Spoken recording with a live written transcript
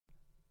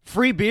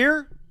Free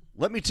beer?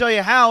 Let me tell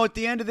you how at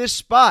the end of this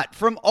spot.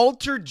 From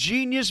Alter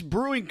Genius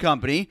Brewing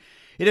Company,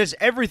 it has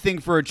everything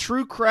for a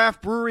true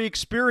craft brewery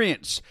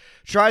experience.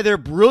 Try their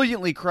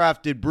brilliantly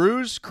crafted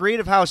brews,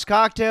 creative house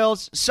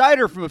cocktails,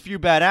 cider from a few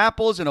bad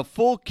apples, and a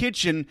full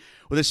kitchen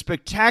with a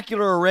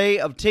spectacular array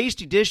of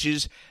tasty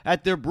dishes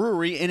at their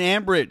brewery in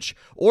Ambridge.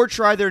 Or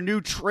try their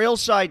new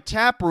Trailside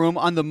Tap Room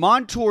on the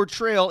Montour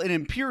Trail in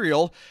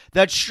Imperial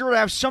that's sure to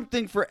have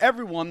something for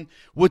everyone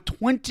with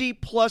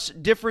 20-plus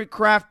different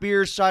craft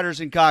beers, ciders,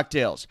 and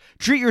cocktails.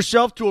 Treat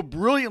yourself to a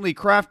brilliantly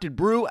crafted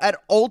brew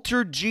at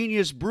Alter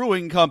Genius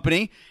Brewing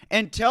Company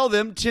and tell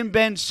them Tim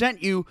Benz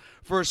sent you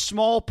for a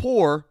small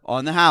pour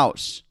on the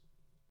house.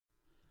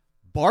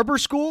 Barber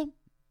school?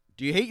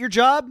 Do you hate your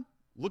job?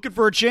 Looking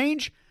for a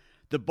change?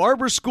 The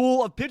Barber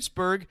School of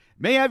Pittsburgh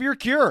may have your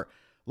cure.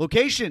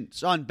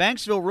 Locations on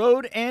Banksville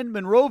Road and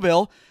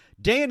Monroeville.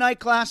 Day and night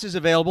classes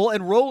available.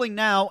 Enrolling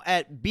now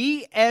at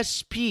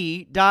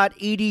bsp.edu.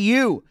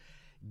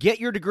 Get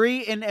your degree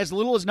in as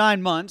little as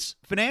 9 months.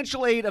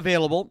 Financial aid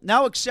available.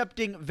 Now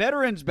accepting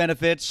veterans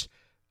benefits.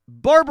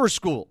 Barber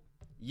School.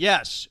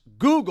 Yes,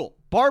 Google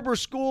Barber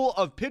School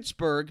of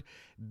Pittsburgh,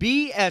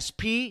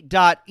 bsp.edu,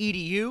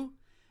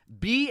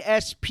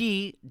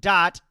 bsp.edu.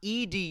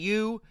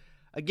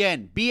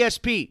 Again,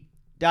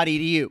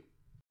 bsp.edu.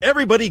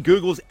 Everybody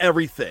Googles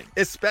everything,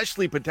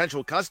 especially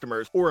potential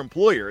customers or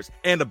employers,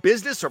 and a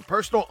business or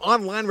personal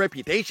online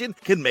reputation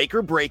can make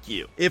or break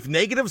you. If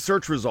negative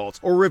search results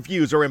or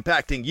reviews are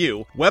impacting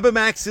you,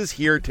 Webamax is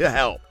here to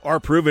help.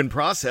 Our proven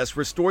process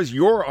restores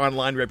your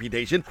online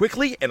reputation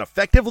quickly and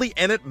effectively,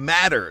 and it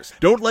matters.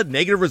 Don't let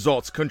negative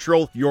results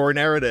control your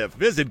narrative.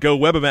 Visit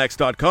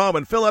GoWebamax.com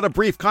and fill out a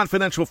brief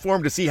confidential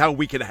form to see how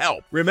we can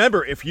help.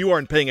 Remember, if you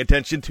aren't paying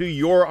attention to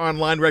your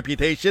online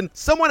reputation,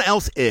 someone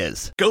else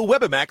is.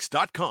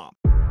 GoWebamax.com.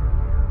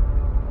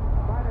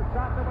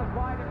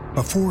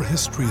 Before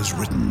history is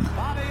written,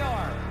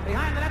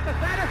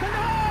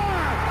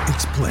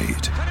 it's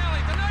played.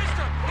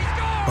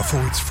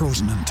 Before it's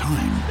frozen in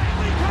time,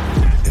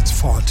 it's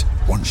fought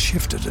one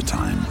shift at a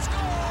time.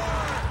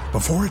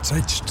 Before it's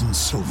etched in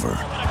silver,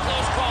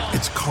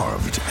 it's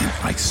carved in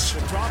ice.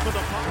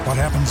 What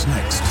happens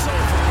next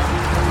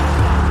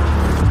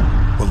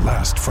will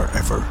last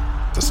forever.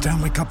 The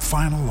Stanley Cup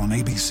Final on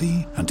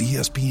ABC and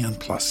ESPN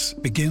Plus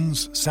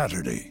begins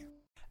Saturday.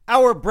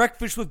 Our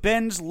Breakfast with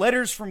Ben's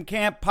Letters from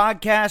Camp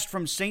podcast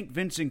from St.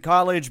 Vincent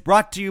College,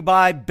 brought to you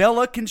by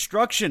Bella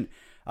Construction,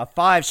 a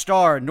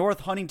 5-star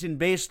North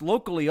Huntington-based,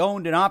 locally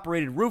owned and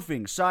operated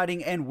roofing,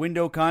 siding, and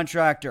window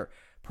contractor,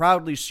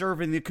 proudly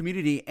serving the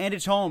community and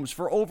its homes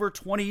for over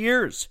 20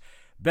 years.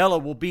 Bella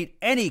will beat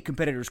any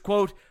competitor's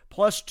quote,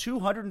 plus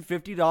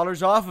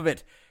 $250 off of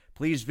it.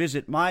 Please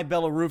visit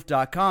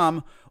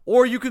mybellaRoof.com,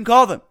 or you can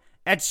call them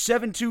at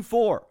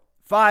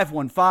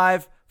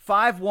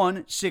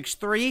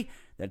 724-515-5163.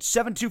 That's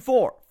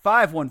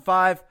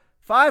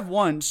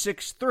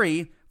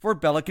 724-515-5163 for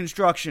Bella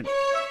Construction.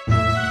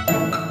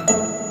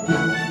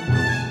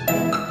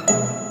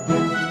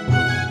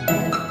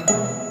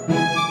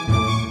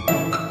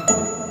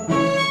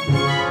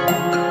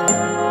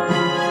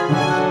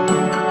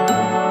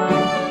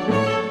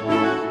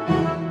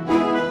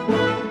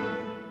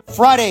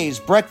 Friday's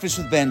Breakfast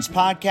with Ben's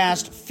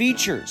podcast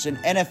features an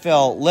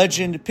NFL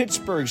legend,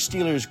 Pittsburgh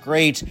Steelers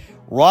great,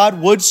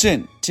 Rod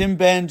Woodson. Tim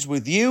Benz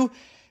with you.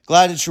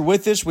 Glad that you're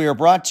with us. We are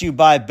brought to you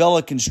by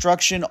Bella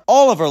Construction.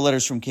 All of our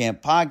Letters from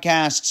Camp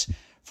podcasts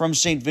from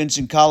St.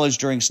 Vincent College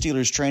during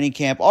Steelers training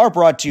camp are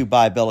brought to you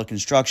by Bella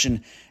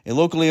Construction, a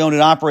locally owned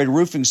and operated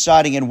roofing,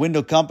 siding, and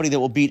window company that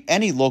will beat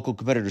any local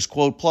competitor's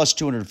quote, plus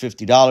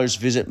 $250.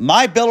 Visit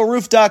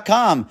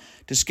mybellaRoof.com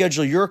to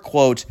schedule your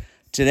quote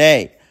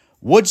today.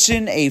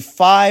 Woodson, a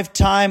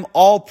 5-time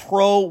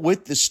All-Pro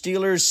with the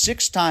Steelers,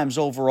 6 times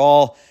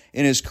overall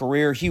in his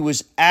career. He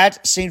was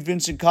at St.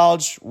 Vincent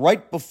College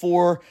right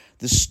before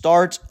the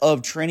start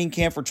of training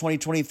camp for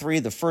 2023.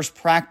 The first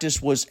practice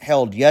was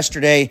held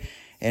yesterday,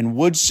 and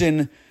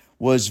Woodson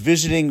was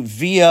visiting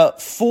via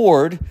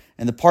Ford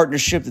and the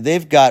partnership that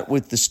they've got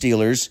with the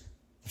Steelers.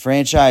 The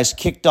franchise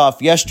kicked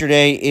off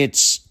yesterday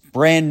its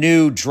brand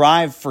new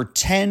Drive for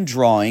 10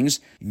 drawings.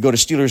 You can go to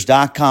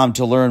Steelers.com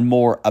to learn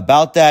more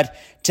about that.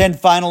 10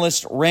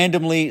 finalists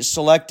randomly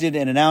selected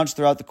and announced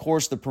throughout the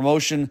course of the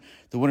promotion.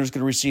 The winner is going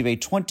to receive a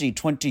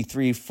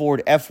 2023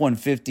 Ford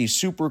F-150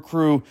 Super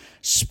Crew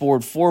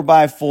Sport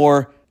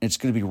 4x4. It's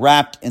going to be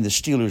wrapped in the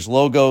Steelers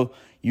logo.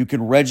 You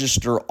can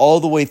register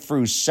all the way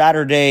through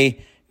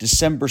Saturday,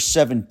 December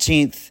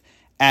 17th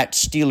at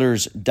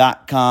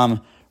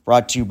Steelers.com.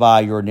 Brought to you by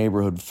your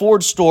neighborhood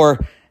Ford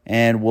store.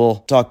 And we'll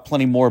talk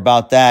plenty more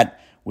about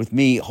that with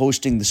me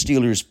hosting the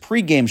Steelers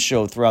pregame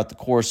show throughout the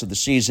course of the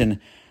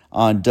season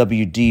on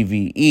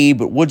WDVE.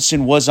 But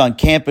Woodson was on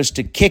campus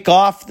to kick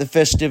off the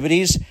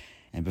festivities.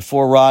 And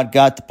before Rod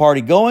got the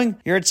party going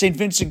here at St.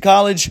 Vincent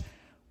College,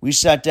 we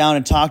sat down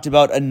and talked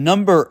about a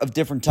number of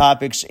different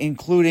topics,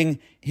 including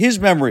his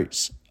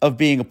memories of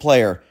being a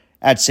player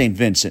at St.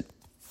 Vincent.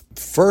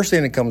 First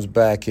thing that comes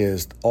back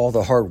is all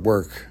the hard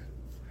work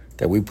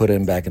that we put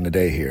in back in the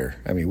day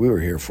here. I mean, we were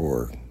here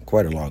for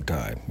quite a long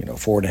time,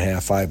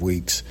 4.5, 5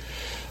 weeks.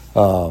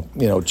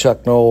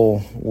 Chuck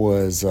Noll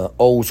was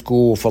old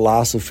school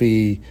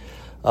philosophy,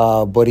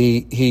 but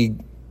he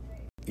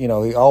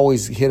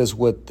always hit us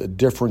with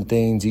different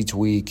things each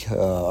week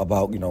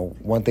about,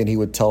 one thing he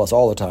would tell us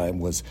all the time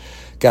was,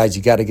 guys,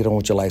 you got to get on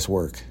with your life's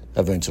work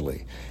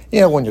eventually.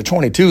 When you're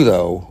 22,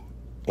 though,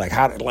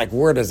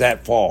 where does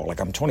that fall? Like,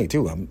 I'm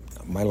 22.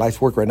 My life's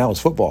work right now is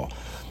football.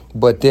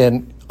 But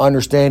then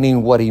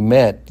understanding what he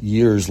meant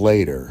years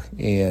later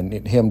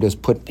and him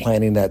just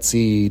planting that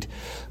seed.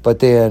 But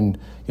then,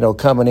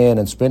 coming in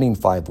and spending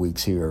 5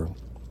 weeks here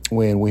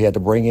when we had to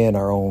bring in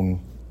our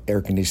own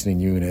air conditioning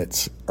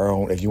units,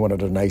 if you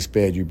wanted a nice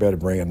bed, you better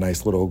bring a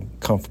nice little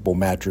comfortable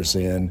mattress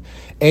in.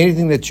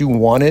 Anything that you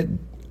wanted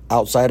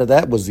outside of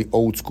that was the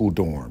old school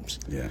dorms.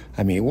 Yeah.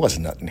 I mean, it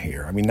wasn't nothing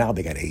here. I mean, now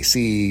they got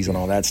ACs and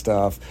all that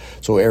stuff.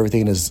 So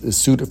everything is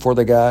suited for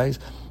the guys.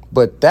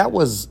 But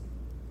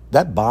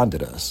that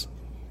bonded us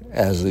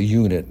as a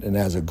unit and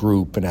as a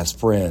group and as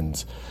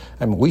friends.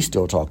 I mean, we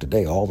still talk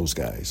today, all those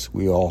guys.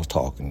 We all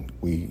talk, and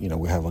we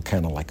have a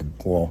kind of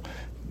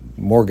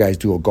more guys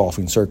do a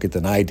golfing circuit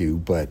than I do,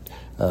 but,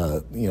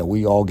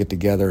 we all get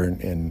together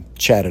and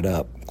chat it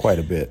up quite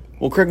a bit.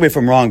 Well, correct me if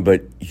I'm wrong,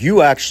 but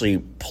you actually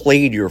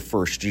played your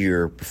first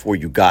year before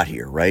you got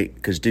here, right?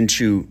 Because didn't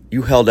you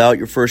held out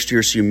your first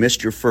year, so you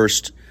missed your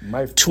first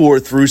tour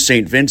through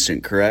St.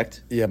 Vincent,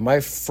 correct? Yeah,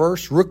 my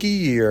first rookie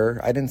year,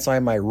 I didn't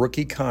sign my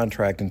rookie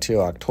contract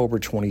until October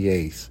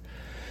 28th.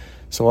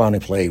 So I only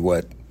played,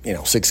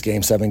 6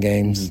 games, 7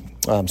 games.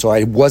 Mm-hmm. So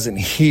I wasn't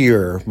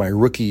here my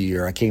rookie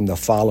year. I came the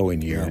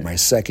following year, right. My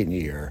second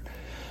year.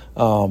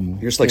 You're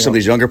just like some of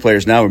these younger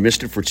players now who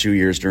missed it for 2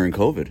 years during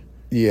COVID.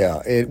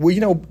 Yeah.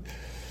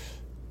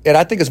 And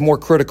I think it's more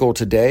critical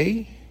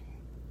today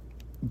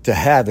to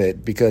have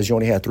it because you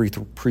only have 3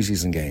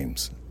 preseason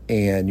games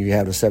and you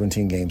have the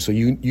 17 games. So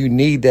you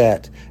need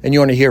that, and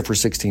you're only here for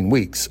 16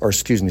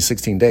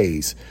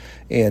 days.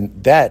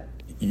 And that,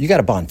 you got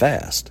to bond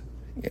fast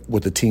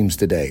with the teams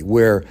today,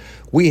 where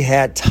we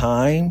had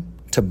time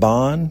to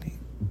bond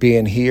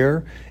being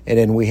here, and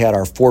then we had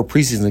our 4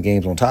 preseason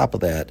games on top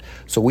of that.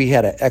 So we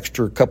had an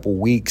extra couple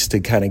weeks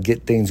to kind of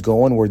get things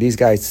going, where these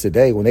guys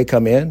today, when they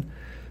come in,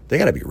 they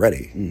got to be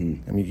ready.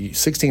 Mm-hmm. I mean,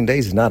 16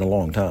 days is not a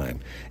long time,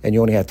 and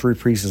you only have 3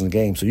 preseason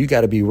games. So you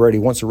got to be ready.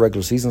 Once the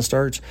regular season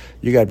starts,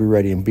 you got to be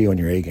ready and be on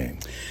your A game.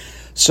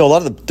 So a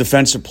lot of the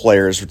defensive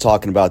players were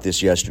talking about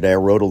this yesterday. I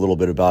wrote a little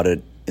bit about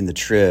it in the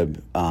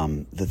Trib,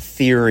 the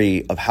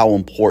theory of how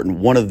important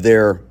one of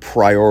their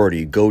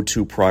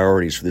go-to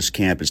priorities for this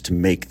camp is to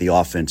make the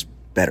offense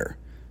better.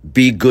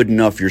 Be good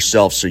enough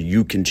yourself so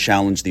you can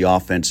challenge the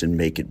offense and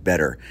make it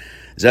better.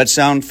 Does that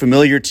sound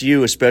familiar to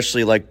you,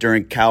 especially like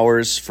during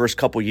Cowher's first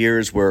couple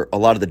years where a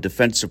lot of the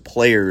defensive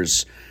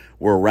players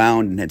were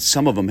around and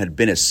some of them had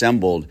been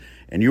assembled,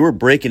 and you were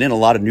breaking in a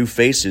lot of new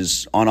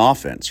faces on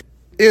offense?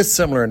 It's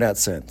similar in that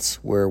sense,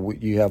 where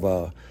you have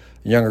a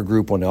younger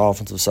group on the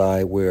offensive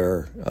side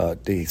where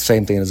the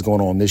same thing is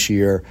going on this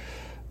year.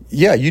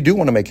 Yeah, you do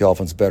want to make your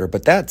offense better,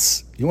 but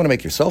you want to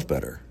make yourself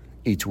better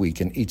each week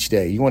and each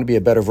day. You want to be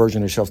a better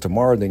version of yourself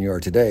tomorrow than you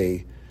are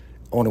today.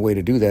 Only way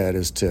to do that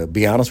is to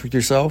be honest with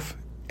yourself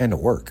and to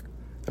work.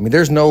 I mean,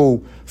 there's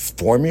no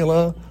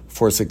formula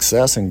for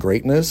success and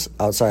greatness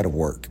outside of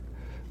work.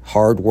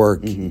 Hard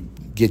work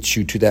gets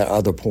you to that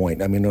other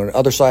point. I mean, on the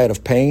other side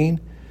of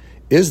pain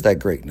is that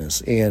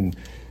greatness. And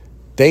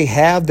they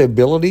have the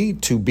ability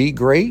to be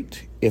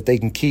great if they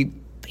can keep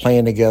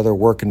playing together,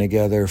 working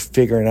together,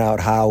 figuring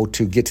out how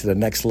to get to the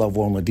next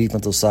level on the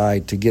defensive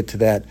side, to get to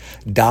that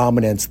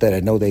dominance that I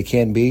know they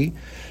can be.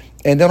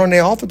 And then on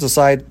the offensive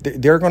side,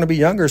 they're going to be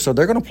younger, so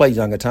they're going to play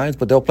young at times,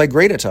 but they'll play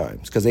great at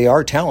times because they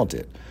are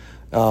talented.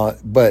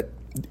 But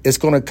it's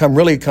going to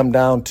really come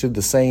down to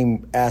the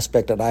same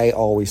aspect that I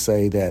always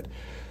say, that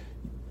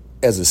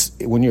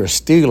when you're a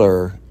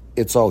Steeler,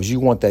 it's always you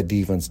want that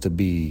defense to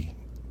be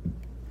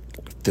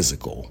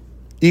physical.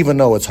 Even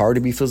though it's hard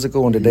to be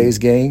physical in today's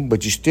game,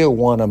 but you still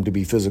want them to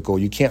be physical.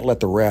 You can't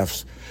let the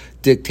refs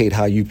dictate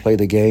how you play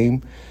the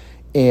game.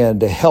 And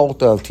the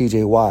health of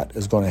T.J. Watt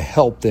is going to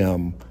help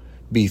them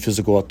be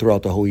physical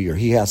throughout the whole year.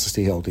 He has to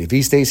stay healthy. If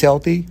he stays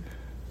healthy,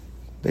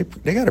 they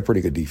got a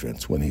pretty good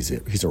defense when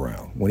he's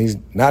around. When he's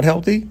not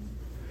healthy,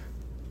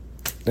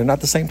 they're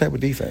not the same type of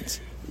defense.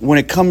 When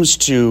it comes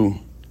to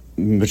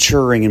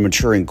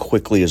maturing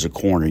quickly as a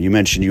corner, you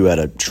mentioned you had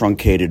a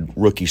truncated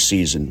rookie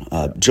season.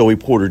 Joey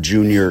Porter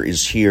Jr.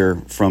 is here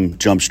from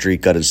Jump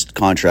Street, got his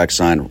contract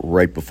signed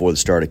right before the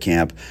start of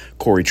camp.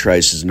 Corey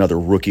Trice is another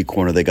rookie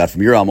corner they got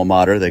from your alma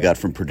mater, they got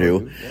from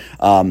Purdue.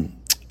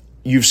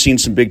 You've seen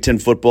some Big Ten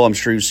football. I'm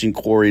sure you've seen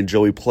Corey and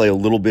Joey play a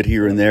little bit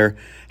here and there.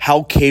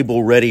 How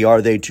cable ready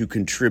are they to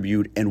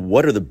contribute, and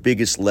what are the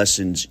biggest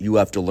lessons you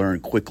have to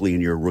learn quickly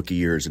in your rookie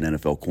year as an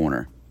NFL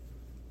corner?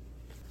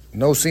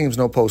 No seams,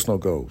 no posts, no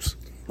goes.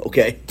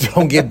 Okay.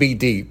 Don't get beat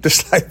deep.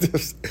 Just like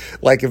this.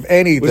 Like, if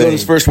anything. Was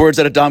those first words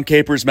out of Dom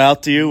Capers'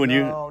 mouth to you?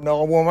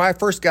 No. When I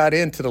first got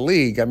into the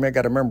league, I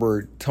got to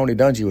remember Tony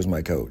Dungy was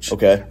my coach.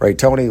 Okay. Right.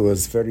 Tony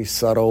was very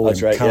subtle and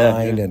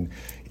kind, and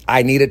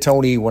I needed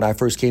Tony when I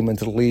first came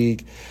into the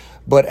league.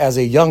 But as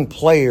a young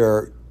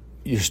player,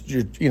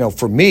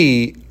 for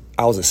me,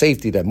 I was a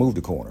safety that moved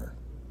the corner,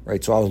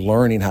 right? So I was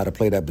learning how to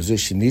play that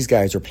position. These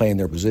guys are playing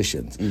their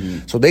positions.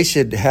 Mm-hmm. So they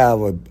should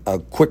have a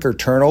quicker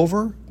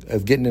turnover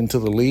of getting into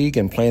the league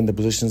and playing the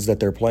positions that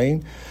they're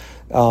playing.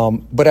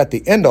 But at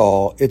the end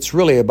all, it's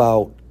really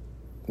about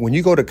when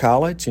you go to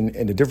college, and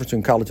the difference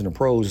between college and the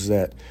pros is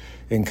that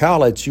in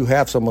college you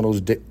have some of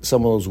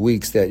those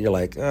weeks that you're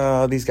like,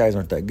 oh, these guys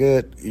aren't that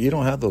good. You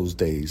don't have those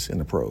days in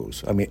the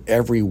pros. I mean,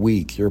 every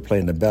week you're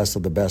playing the best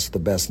of the best of the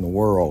best in the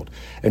world,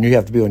 and you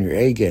have to be on your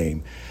A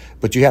game.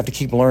 But you have to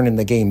keep learning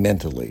the game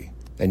mentally,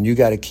 and you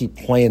got to keep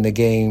playing the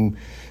game,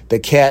 the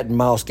cat and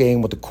mouse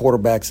game with the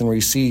quarterbacks and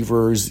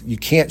receivers. You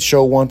can't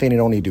show one thing and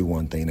only do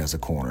one thing as a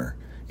corner.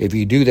 If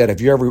you do that,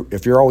 if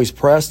you're always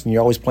pressed and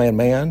you're always playing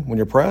man when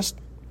you're pressed,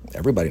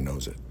 everybody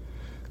knows it.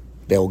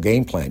 They'll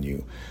game plan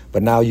you.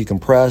 But now you can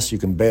press, you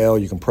can bail,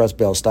 you can press,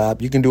 bail,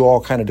 stop. You can do all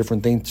kind of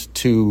different things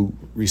to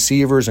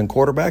receivers and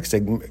quarterbacks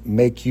that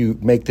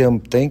make them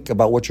think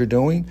about what you're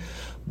doing.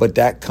 But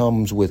that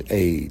comes with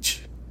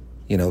age.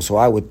 So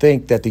I would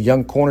think that the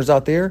young corners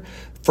out there,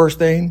 first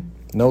thing,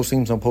 no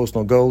seams, no post,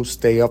 no goes,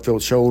 stay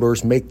upfield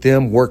shoulders, make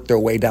them work their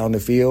way down the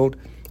field.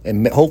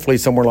 And hopefully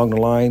somewhere along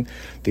the line,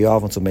 the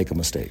offense will make a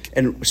mistake.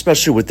 And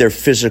especially with their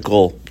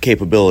physical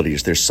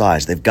capabilities, their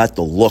size, they've got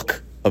the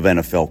look of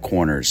NFL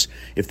corners.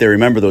 If they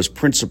remember those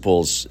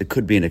principles, it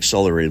could be an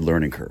accelerated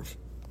learning curve.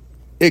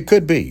 It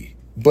could be,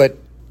 but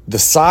the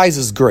size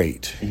is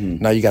great.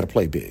 Mm-hmm. Now you got to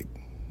play big,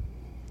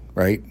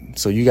 right?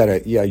 So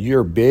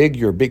you're big.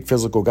 You're a big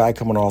physical guy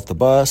coming off the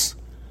bus.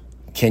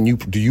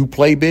 Do you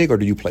play big or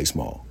do you play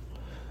small?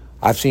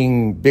 I've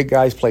seen big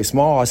guys play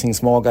small. I've seen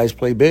small guys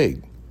play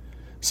big.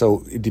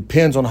 So it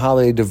depends on how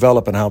they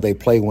develop and how they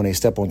play when they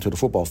step onto the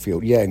football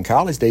field. Yeah, in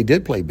college they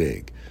did play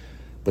big,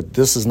 but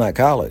this is not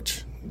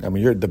college. I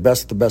mean, you're the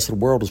best of the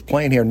world is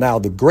playing here. Now,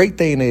 the great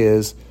thing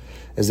is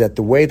that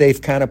the way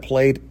they've kind of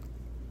played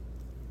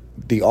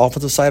the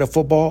offensive side of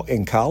football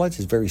in college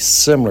is very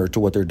similar to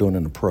what they're doing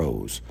in the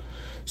pros.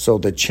 So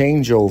the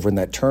changeover and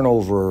that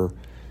turnover,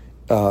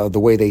 the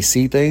way they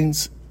see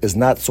things, is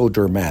not so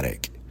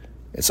dramatic.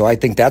 And so I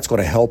think that's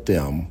going to help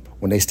them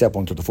when they step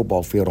onto the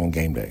football field on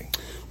game day.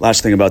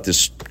 Last thing about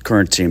this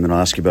current team, and I'll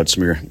ask you about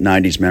some of your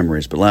 90s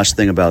memories, but last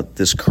thing about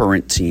this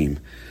current team,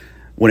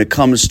 when it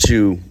comes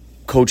to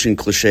coaching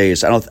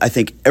cliches, I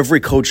think every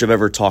coach I've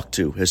ever talked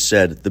to has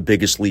said the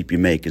biggest leap you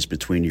make is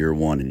between year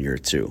 1 and year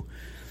 2.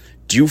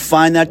 Do you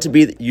find that to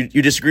be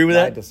you disagree with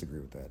that? I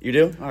disagree with that. You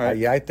do? All right.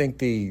 Yeah, I think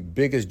the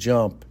biggest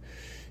jump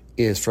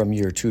is from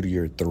year 2 to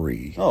year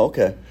 3. Oh,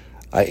 okay.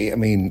 I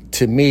mean,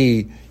 to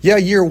me,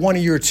 year 1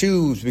 and year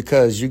 2 is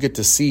because you get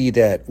to see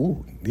that,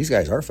 these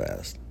guys are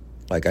fast.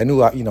 Like I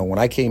knew, when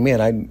I came in,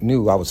 I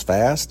knew I was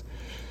fast,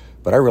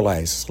 but I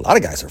realized a lot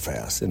of guys are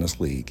fast in this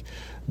league.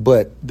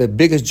 But the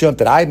biggest jump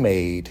that I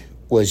made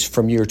was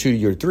from year 2 to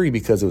year 3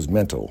 because it was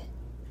mental.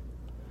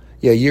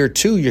 Yeah, year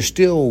 2, you're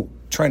still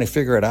trying to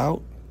figure it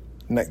out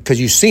because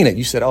you've seen it.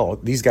 You said,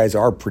 these guys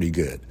are pretty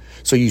good.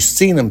 So you've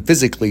seen them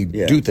physically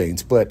do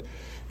things, but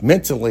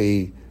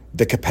mentally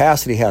the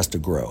capacity has to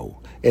grow.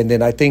 And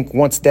then I think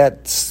once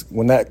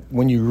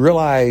when you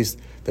realize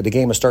that the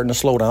game is starting to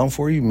slow down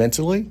for you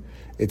mentally,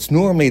 it's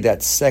normally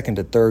that second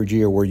to third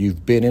year where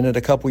you've been in it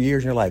a couple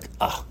years and you're like,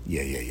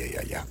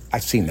 yeah.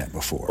 I've seen that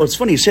before. Well, it's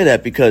funny you say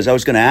that because I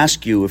was going to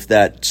ask you if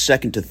that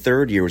second to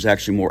third year was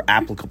actually more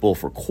applicable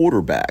for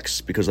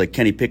quarterbacks because like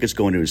Kenny Pickett's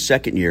going to his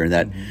second year and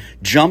that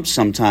jump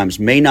sometimes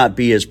may not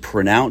be as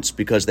pronounced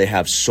because they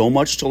have so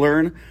much to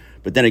learn.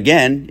 But then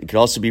again, it could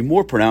also be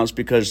more pronounced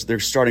because they're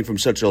starting from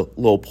such a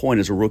low point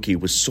as a rookie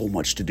with so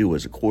much to do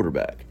as a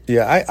quarterback.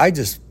 Yeah,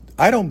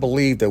 I don't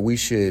believe that we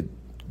should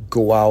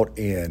go out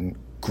and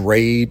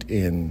grade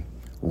and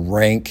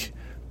rank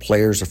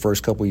players the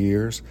first couple of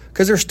years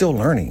because they're still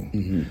learning.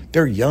 Mm-hmm.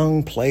 They're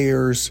young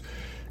players.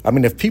 I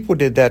mean, if people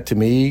did that to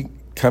me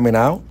coming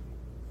out,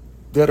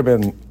 that would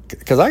have been –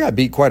 because I got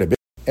beat quite a bit.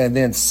 And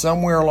then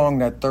somewhere along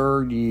that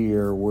third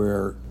year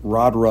where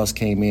Rod Russ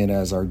came in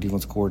as our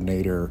defense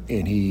coordinator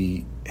and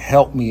he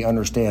helped me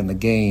understand the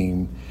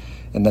game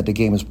and that the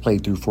game is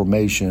played through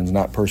formations,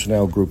 not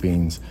personnel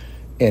groupings,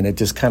 and it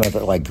just kind of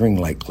like green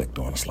light clicked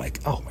on. It's like,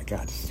 oh, my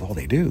God, this is all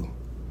they do.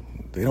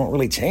 They don't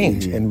really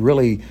change. Mm-hmm. And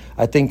really,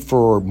 I think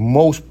for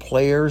most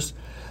players,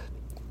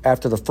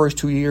 after the first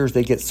 2 years,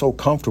 they get so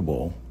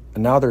comfortable.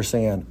 And now they're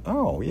saying,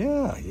 oh,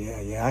 yeah,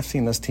 I've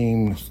seen this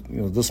team,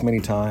 this many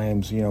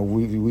times.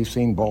 We've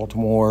seen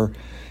Baltimore,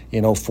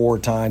 4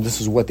 times. This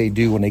is what they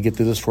do when they get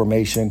to this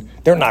formation.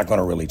 They're not going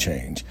to really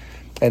change.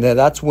 And then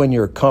that's when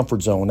your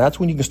comfort zone, that's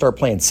when you can start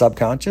playing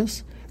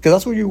subconscious, because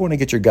that's where you want to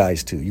get your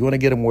guys to. You want to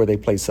get them where they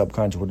play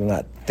subconscious, where they're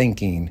not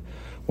thinking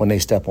when they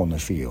step on the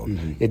field.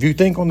 Mm-hmm. If you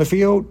think on the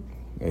field,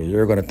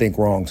 you're going to think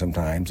wrong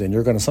sometimes, and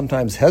you're going to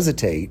sometimes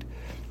hesitate,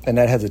 and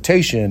that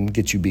hesitation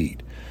gets you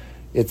beat.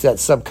 It's that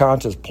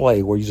subconscious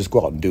play where you just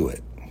go out and do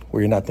it,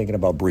 where you're not thinking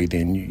about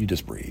breathing, you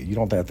just breathe. You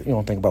don't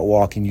think about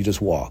walking, you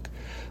just walk.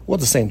 Well,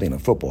 it's the same thing in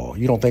football.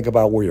 You don't think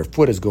about where your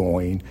foot is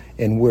going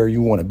and where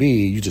you want to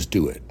be, you just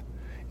do it.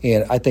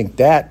 And I think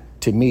that,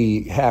 to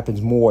me,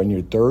 happens more in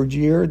your third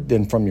year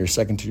than from your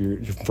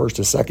first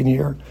to second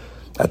year.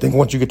 I think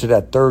once you get to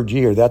that third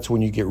year, that's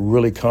when you get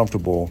really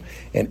comfortable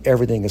and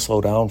everything is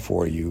slow down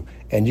for you,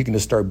 and you can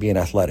just start being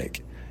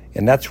athletic.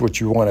 And that's what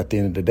you want at the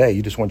end of the day.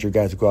 You just want your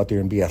guys to go out there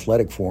and be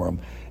athletic for them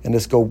and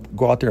just go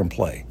out there and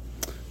play.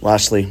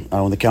 Lastly,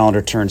 when the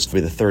calendar turns to be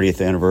the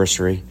 30th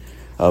anniversary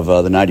of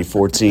the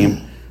 94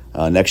 team,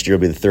 next year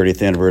will be the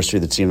 30th anniversary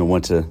of the team that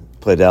went to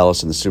play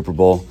Dallas in the Super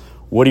Bowl.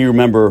 What do you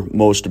remember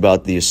most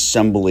about the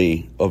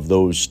assembly of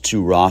those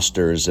two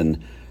rosters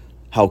and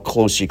how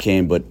close you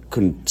came but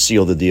couldn't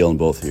seal the deal in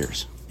both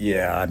years?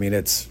 Yeah, I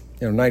mean,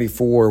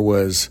 94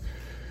 was,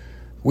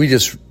 we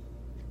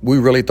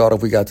really thought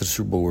if we got to the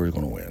Super Bowl, we were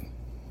going to win.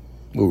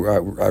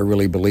 I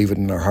really believe it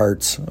in our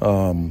hearts.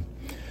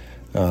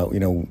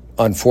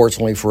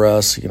 Unfortunately for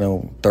us,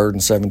 3rd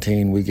and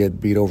 17, we get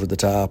beat over the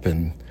top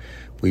and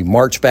we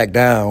march back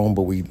down,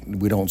 but we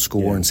don't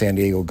score, and San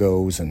Diego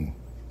goes, and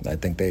I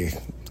think they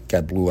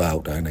got blew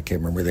out, and I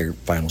can't remember their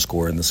final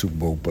score in the Super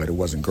Bowl, but it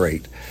wasn't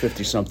great.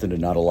 50-something to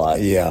not a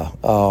lot. Yeah.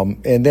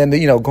 And then,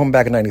 going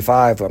back in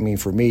 95, I mean,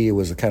 for me, it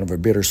was a kind of a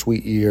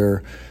bittersweet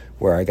year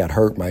where I got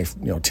hurt my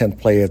 10th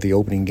play at the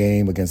opening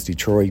game against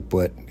Detroit,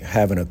 but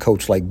having a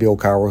coach like Bill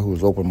Cowher who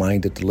was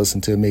open-minded to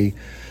listen to me,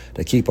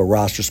 to keep a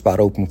roster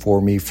spot open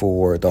for me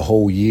for the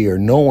whole year,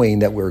 knowing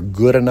that we're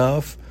good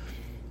enough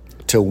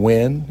to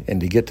win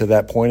and to get to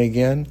that point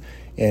again,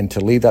 and to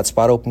leave that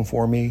spot open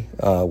for me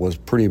was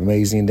pretty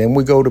amazing. Then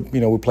we go to,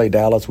 we play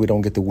Dallas. We don't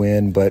get the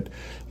win, but at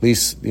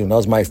least, that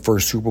was my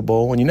first Super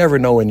Bowl. And you never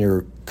know in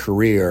your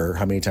career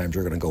how many times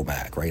you're going to go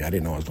back, right? I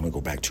didn't know I was going to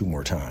go back 2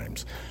 more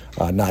times.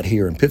 Not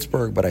here in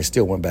Pittsburgh, but I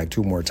still went back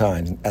 2 more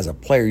times. As a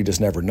player, you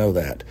just never know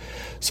that.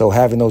 So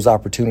having those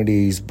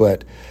opportunities,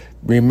 but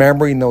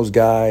remembering those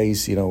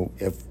guys,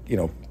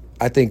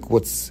 I think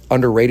what's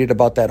underrated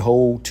about that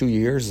whole 2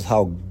 years is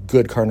how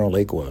good Carnell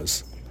Lake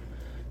was,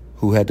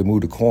 who had to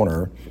move to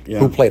corner,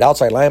 who played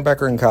outside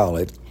linebacker in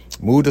college,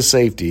 moved to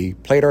safety,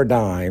 played our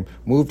dime,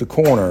 moved to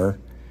corner,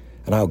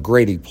 and how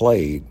great he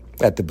played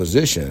at the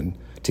position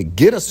to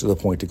get us to the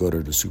point to go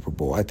to the Super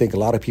Bowl. I think a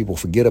lot of people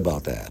forget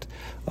about that.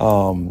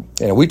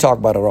 We talk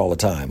about it all the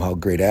time, how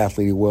great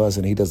athlete he was,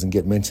 and he doesn't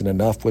get mentioned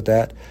enough with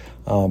that.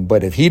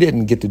 But if he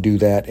didn't get to do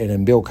that, and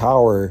then Bill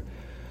Cowher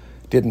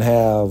didn't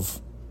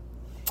have,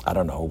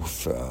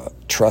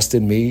 trust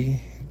in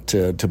me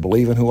to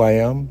believe in who I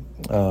am,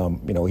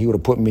 he would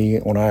have put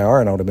me on IR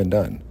and I would have been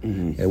done.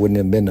 Mm-hmm. It wouldn't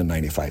have been the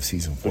 95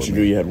 season for me. But you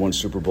knew you had one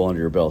Super Bowl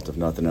under your belt, if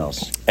nothing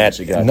else.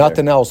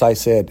 Nothing else, I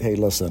said, hey,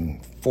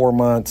 listen, 4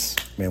 months,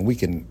 man, we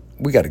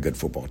got a good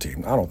football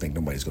team. I don't think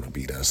nobody's going to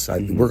beat us.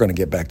 We're going to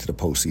get back to the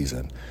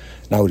postseason.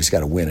 Now we just got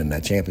to win in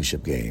that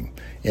championship game.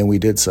 And we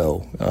did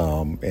so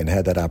and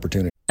had that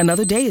opportunity.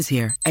 Another day is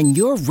here, and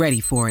you're ready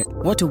for it.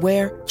 What to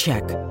wear?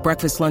 Check.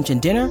 Breakfast, lunch, and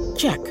dinner?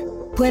 Check.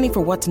 Planning for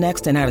what's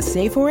next and how to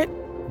save for it?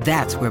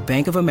 That's where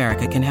Bank of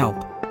America can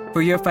help.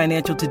 For your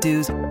financial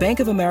to-dos, Bank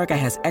of America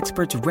has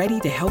experts ready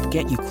to help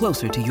get you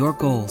closer to your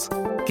goals.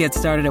 Get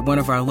started at one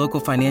of our local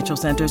financial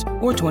centers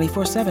or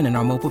 24/7 in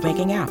our mobile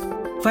banking app.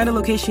 Find a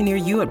location near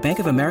you at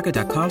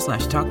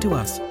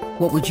bankofamerica.com/talktous.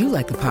 What would you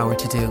like the power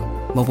to do?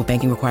 Mobile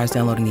banking requires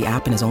downloading the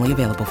app and is only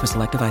available for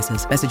select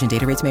devices. Message and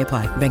data rates may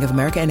apply. Bank of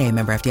America NA,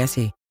 member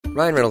FDIC.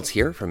 Ryan Reynolds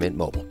here from Mint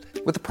Mobile.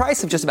 With the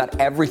price of just about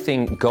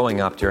everything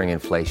going up during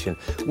inflation,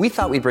 we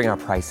thought we'd bring our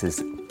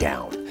prices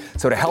down.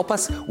 So to help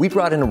us, we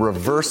brought in a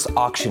reverse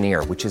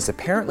auctioneer, which is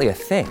apparently a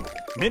thing.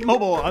 Mint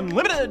Mobile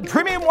Unlimited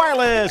Premium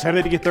Wireless. How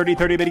to get 30,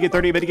 30, bit to get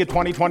 30, bit to get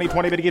 20, 20,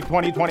 20, bit to get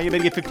 20, 20, bit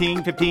to get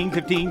 15, 15,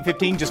 15,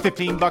 15, just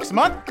 $15 a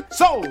month?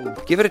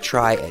 Sold! Give it a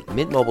try at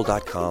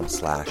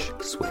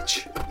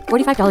mintmobile.com/switch.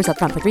 $45 up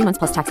front for 3 months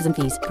plus taxes and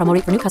fees. Promo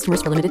rate for new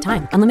customers for limited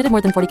time. Unlimited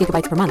more than 40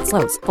 gigabytes per month.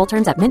 Slows full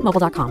terms at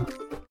mintmobile.com.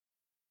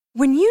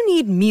 When you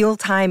need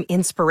mealtime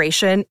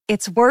inspiration,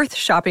 it's worth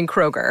shopping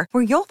Kroger,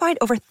 where you'll find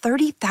over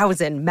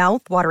 30,000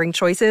 mouth-watering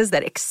choices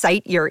that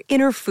excite your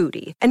inner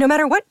foodie. And no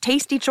matter what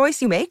tasty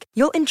choice you make,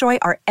 you'll enjoy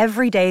our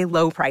everyday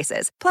low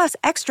prices, plus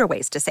extra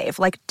ways to save,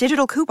 like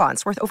digital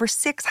coupons worth over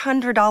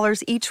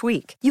 $600 each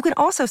week. You can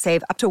also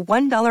save up to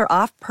 $1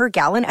 off per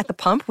gallon at the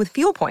pump with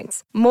fuel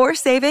points. More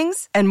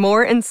savings and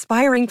more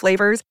inspiring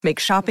flavors make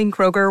shopping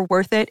Kroger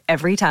worth it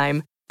every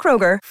time.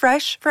 Kroger,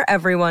 fresh for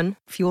everyone.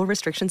 Fuel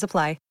restrictions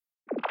apply.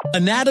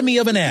 Anatomy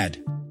of an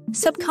ad.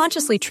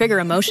 Subconsciously trigger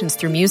emotions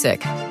through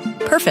music.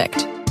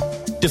 Perfect.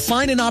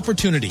 Define an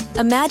opportunity.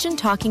 Imagine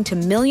talking to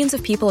millions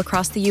of people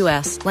across the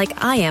U.S.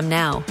 like I am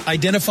now.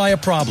 Identify a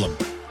problem.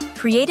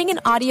 Creating an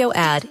audio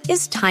ad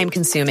is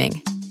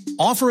time-consuming.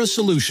 Offer a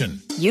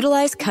solution.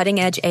 Utilize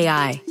cutting-edge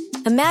AI.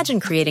 Imagine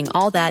creating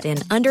all that in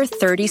under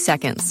 30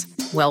 seconds.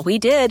 Well, we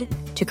did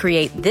to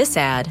create this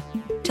ad.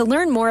 To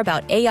learn more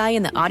about AI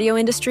in the audio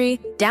industry,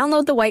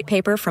 download the white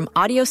paper from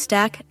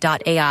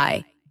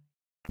audiostack.ai.